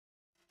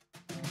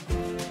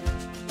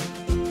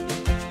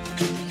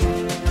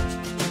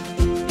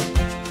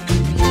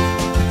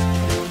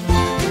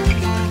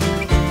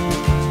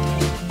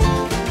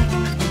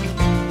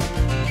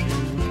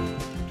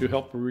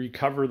help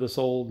recover this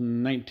old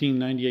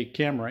 1998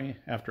 Camry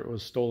after it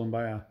was stolen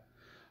by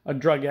a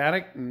drug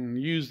addict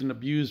and used and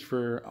abused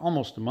for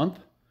almost a month.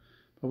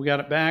 But we got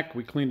it back,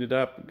 we cleaned it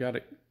up, got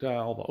it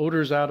all the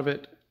odors out of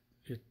it.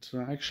 It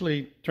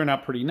actually turned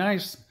out pretty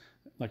nice.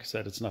 Like I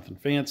said, it's nothing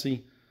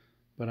fancy,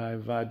 but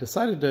I've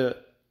decided to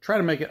try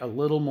to make it a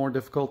little more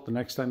difficult the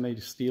next time they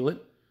steal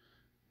it.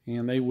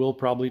 And they will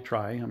probably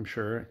try, I'm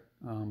sure.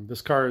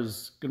 This car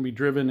is going to be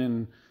driven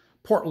in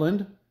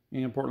Portland,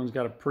 and Portland's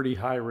got a pretty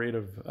high rate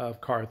of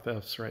car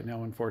thefts right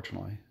now,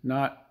 unfortunately.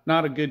 Not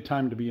a good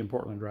time to be in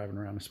Portland driving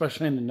around,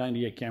 especially in the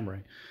 98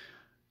 Camry.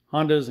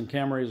 Hondas and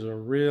Camrys are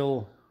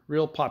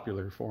real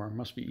popular for them.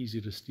 Must be easy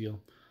to steal.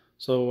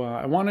 So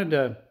I wanted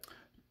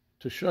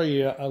to show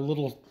you a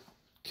little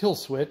kill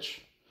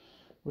switch,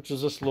 which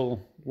is this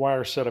little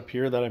wire setup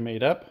here that I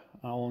made up.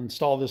 I'll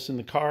install this in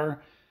the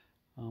car.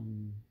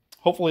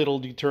 Hopefully it'll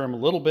deter them a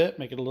little bit,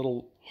 make it a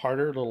little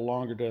harder, a little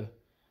longer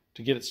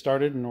to get it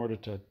started in order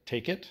to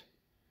take it.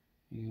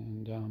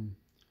 And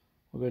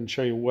I'll go ahead and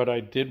show you what I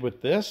did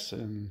with this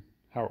and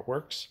how it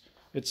works.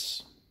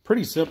 It's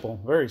pretty simple,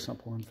 very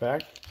simple in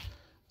fact.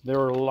 There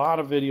are a lot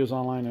of videos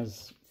online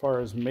as far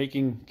as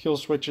making kill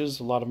switches.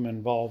 A lot of them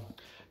involve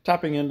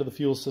tapping into the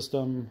fuel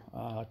system,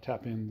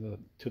 tapping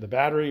to the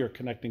battery, or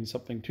connecting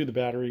something to the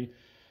battery,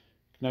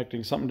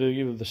 connecting something to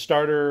either the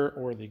starter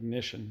or the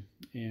ignition.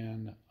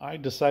 And I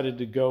decided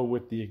to go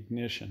with the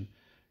ignition.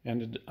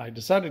 And I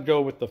decided to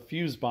go with the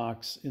fuse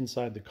box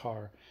inside the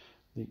car.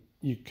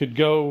 You could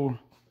go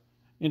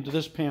into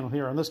this panel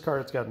here. On this car,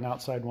 it's got an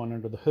outside one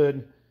under the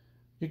hood.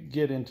 You could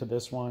get into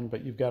this one,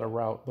 but you've got to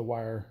route the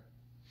wire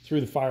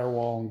through the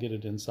firewall and get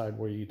it inside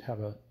where you'd have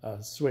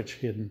a switch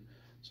hidden.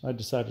 So I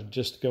decided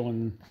just to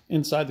go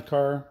inside the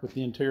car with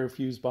the interior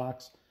fuse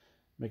box,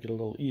 make it a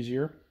little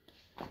easier.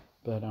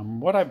 But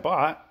what I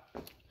bought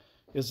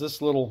is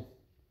this little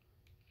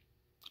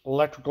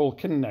electrical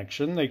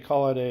connection. They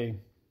call it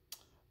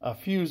a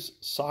fuse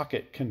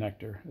socket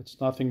connector. It's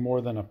nothing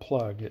more than a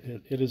plug.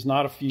 It is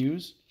not a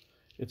fuse.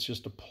 It's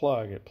just a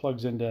plug. It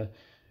plugs into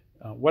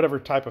whatever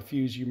type of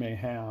fuse you may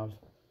have.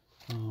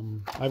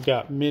 I've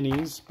got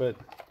minis, but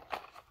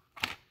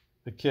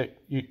the kit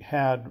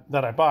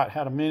that I bought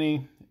had a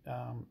mini,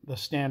 the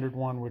standard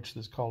one, which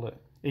is called an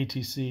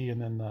ATC,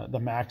 and then the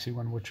maxi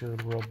one, which are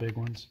the real big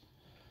ones.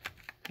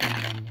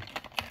 And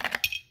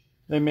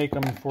they make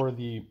them for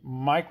the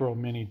micro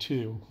mini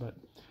too, but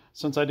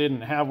since I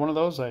didn't have one of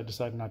those, I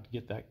decided not to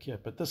get that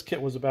kit. But this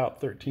kit was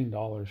about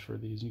 $13 for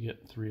these. You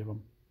get 3 of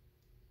them.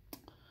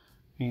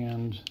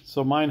 And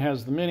so mine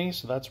has the mini,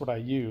 so that's what I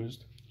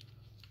used.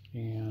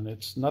 And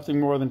it's nothing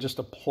more than just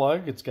a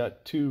plug. It's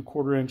got 2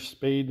 1/4-inch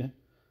spade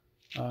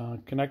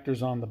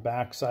connectors on the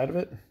back side of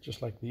it,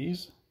 just like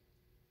these.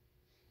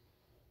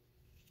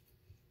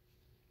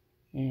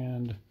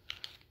 And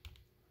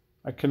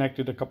I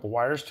connected a couple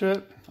wires to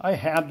it. I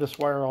had this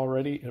wire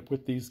already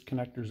with these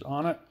connectors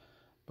on it,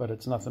 but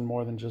it's nothing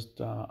more than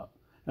just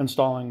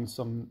installing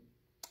some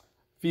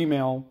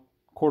female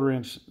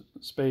 1/4-inch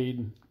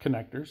spade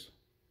connectors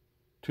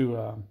to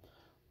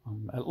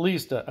at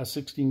least a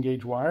 16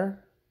 gauge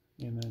wire,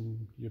 and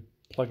then you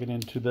plug it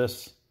into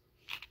this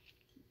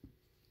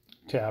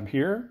tab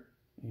here,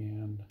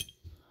 and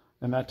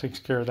that takes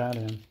care of that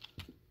end.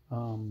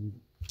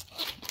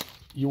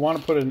 You want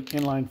to put an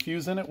inline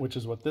fuse in it, which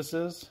is what this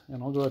is,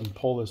 and I'll go ahead and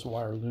pull this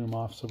wire loom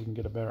off so we can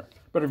get a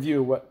better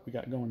view of what we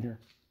got going here.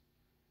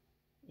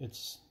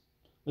 This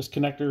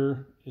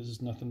connector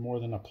is nothing more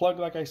than a plug,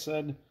 like I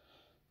said.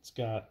 It's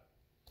got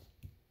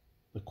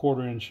the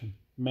 1/4-inch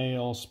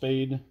male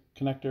spade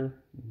connector.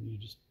 You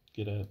just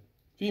get a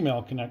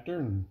female connector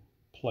and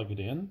plug it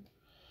in.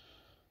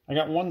 I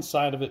got one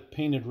side of it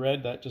painted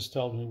red. That just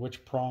tells me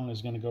which prong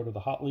is going to go to the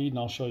hot lead, and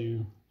I'll show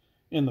you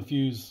in the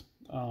fuse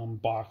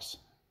box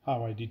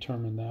how I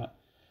determine that.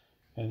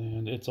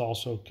 And it's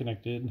also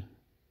connected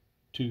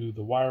to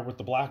the wire with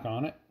the black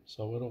on it,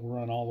 so it'll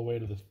run all the way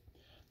to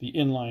the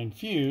inline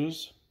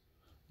fuse.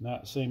 And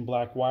that same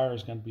black wire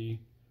is going to be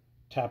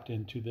tapped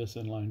into this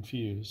inline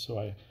fuse. So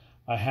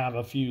I have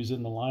a fuse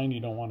in the line. You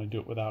don't want to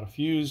do it without a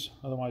fuse,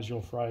 otherwise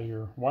you'll fry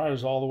your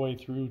wires all the way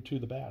through to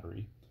the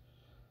battery.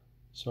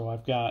 So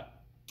I've got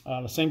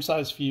the same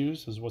size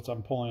fuse as what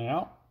I'm pulling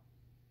out,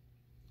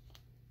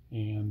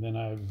 and then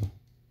I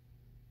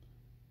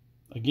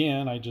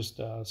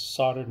just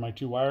soldered my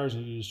 2 wires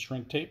and used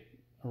shrink tape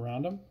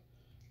around them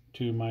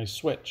to my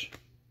switch.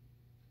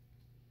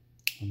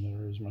 And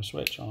there's my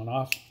switch, on,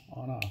 off,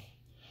 on, off.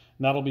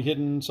 And that'll be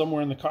hidden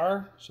somewhere in the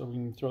car, so we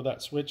can throw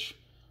that switch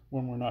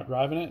when we're not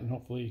driving it and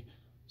hopefully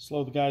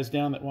slow the guys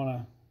down that want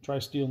to try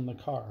stealing the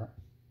car.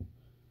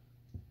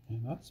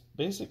 And that's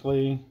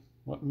basically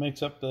what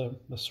makes up the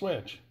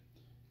switch.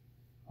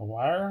 A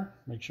wire,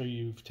 make sure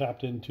you've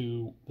tapped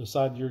into the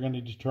side you're going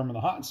to determine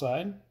the hot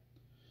side,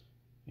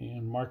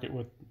 and mark it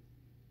with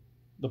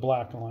the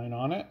black line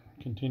on it.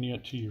 Continue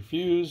it to your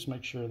fuse,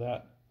 make sure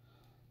that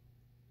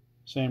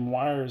same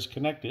wire is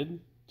connected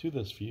to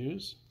this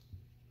fuse,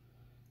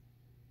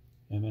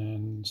 and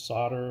then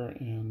solder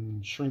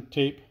and shrink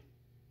tape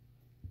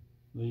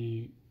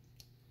the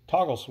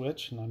toggle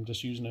switch, and I'm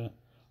just using a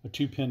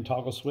 2-pin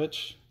toggle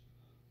switch.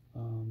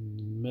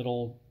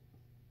 Middle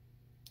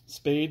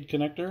spade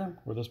connector,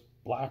 where this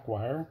black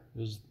wire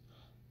is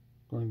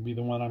going to be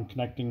the one I'm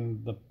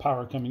connecting the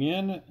power coming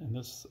in, and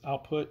this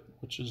output,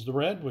 which is the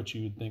red, which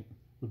you would think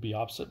would be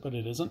opposite, but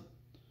it isn't.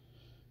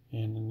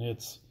 And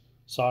it's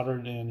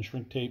soldered and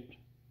shrink taped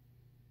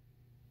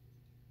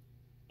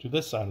to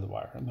this side of the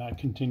wire, and that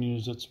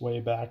continues its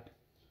way back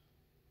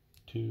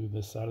to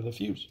this side of the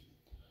fuse.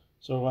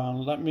 So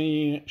let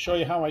me show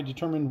you how I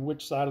determined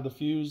which side of the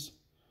fuse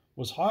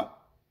was hot,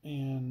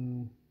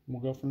 and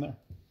we'll go from there.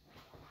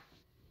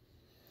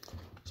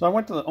 So I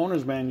went to the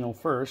owner's manual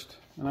first,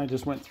 and I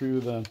just went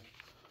through the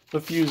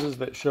fuses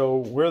that show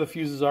where the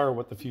fuses are,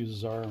 what the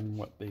fuses are, and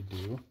what they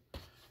do.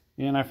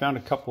 And I found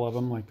a couple of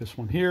them, like this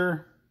one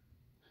here.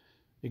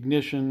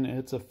 Ignition,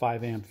 it's a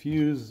 5-amp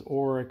fuse,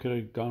 or I could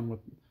have gone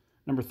with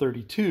number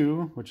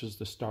 32, which is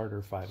the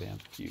starter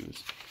 5-amp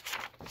fuse.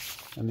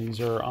 And these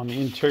are on the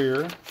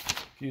interior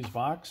fuse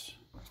box.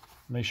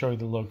 And they show you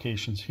the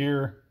locations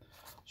here.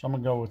 So I'm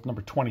going to go with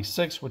number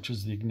 26, which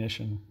is the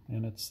ignition,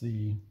 and it's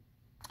the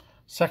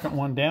second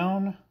one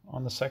down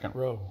on the second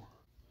row.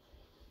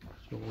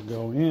 So we'll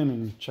go in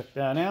and check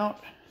that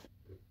out.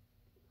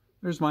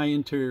 There's my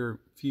interior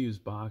fuse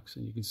box,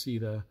 and you can see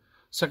the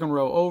second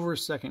row over,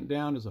 second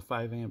down is a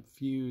 5-amp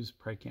fuse.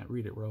 Probably can't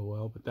read it real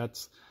well, but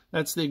that's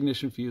the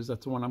ignition fuse.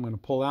 That's the one I'm going to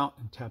pull out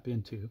and tap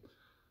into.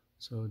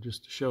 So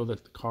just to show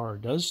that the car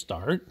does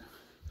start,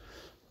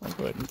 I'll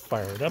go ahead and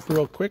fire it up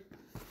real quick.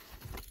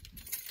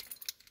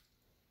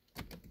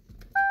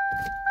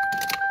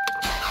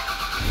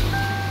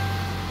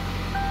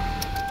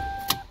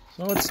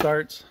 So it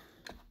starts,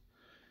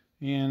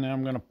 and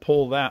I'm going to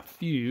pull that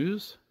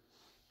fuse.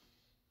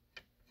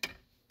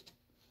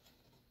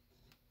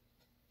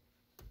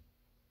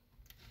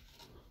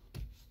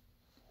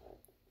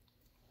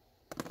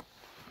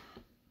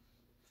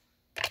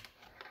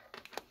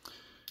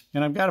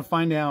 And I've got to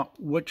find out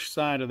which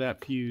side of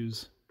that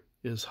fuse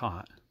is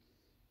hot.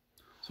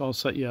 So I'll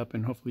set you up,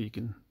 and hopefully you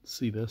can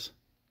see this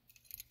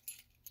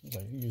as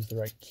I use the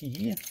right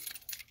key.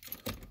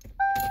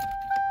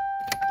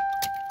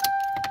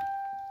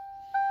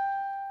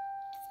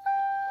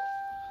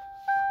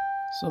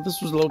 So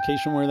this was the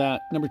location where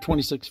that number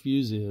 26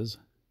 fuse is.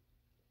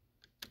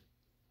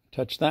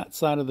 Touch that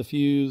side of the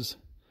fuse,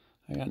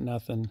 I got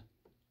nothing.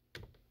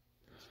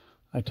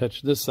 I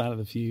touch this side of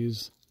the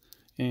fuse,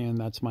 and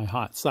that's my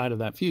hot side of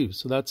that fuse.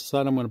 So that's the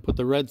side I'm going to put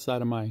the red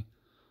side of my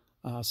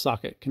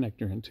socket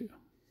connector into.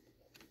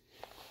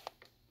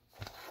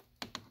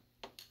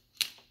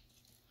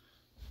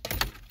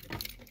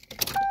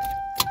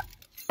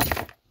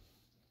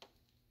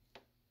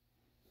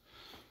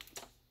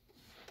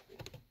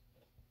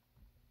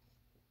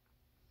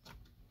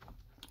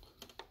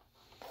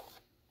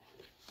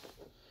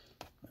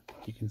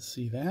 You can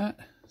see that.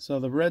 So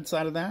the red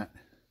side of that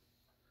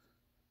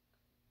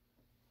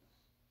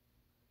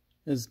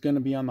is going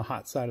to be on the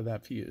hot side of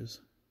that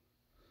fuse.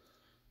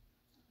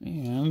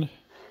 And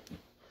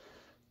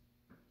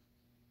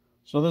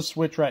so this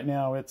switch right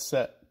now, it's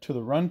set to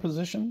the run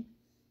position.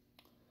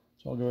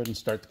 So I'll go ahead and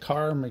start the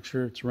car, make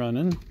sure it's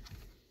running.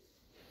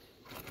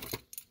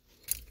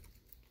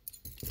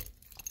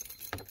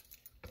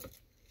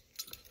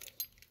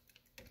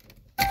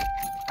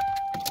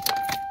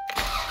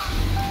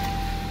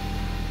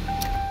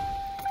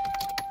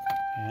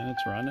 And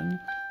it's running.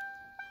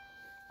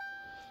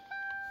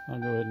 I'll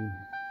go ahead and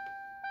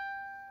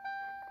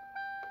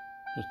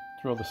just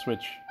throw the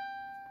switch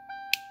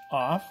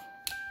off.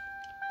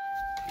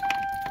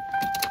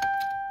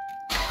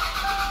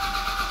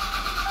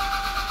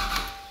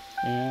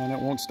 And it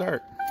won't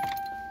start.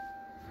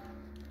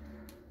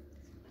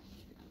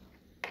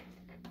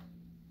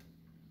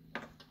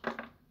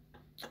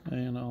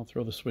 And I'll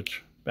throw the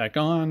switch back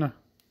on.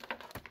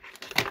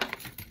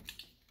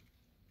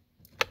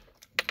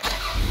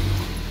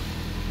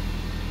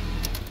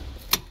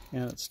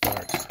 And it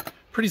starts.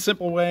 Pretty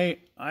simple way,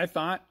 I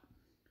thought.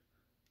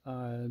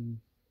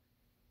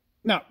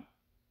 Not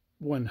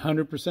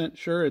 100%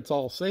 sure it's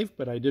all safe,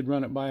 but I did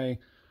run it by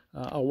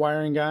a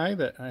wiring guy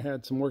that I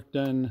had some work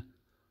done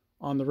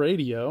on the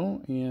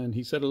radio, and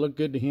he said it looked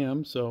good to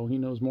him, so he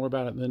knows more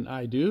about it than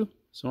I do.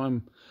 So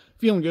I'm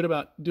feeling good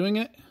about doing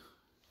it.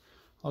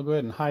 I'll go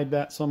ahead and hide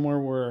that somewhere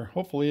where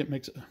hopefully it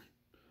makes it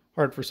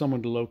hard for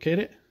someone to locate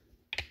it.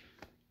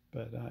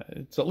 But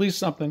it's at least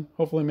something.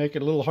 Hopefully make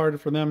it a little harder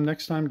for them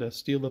next time to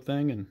steal the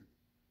thing and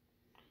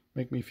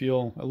make me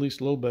feel at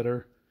least a little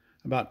better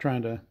about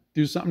trying to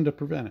do something to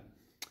prevent it.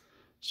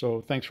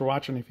 So thanks for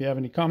watching. If you have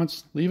any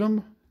comments, leave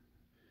them.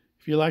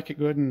 If you like it,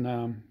 go ahead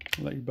and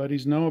let your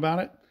buddies know about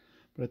it.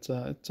 But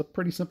it's a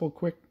pretty simple,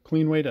 quick,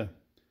 clean way to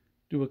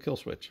do a kill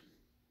switch.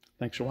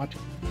 Thanks for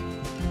watching.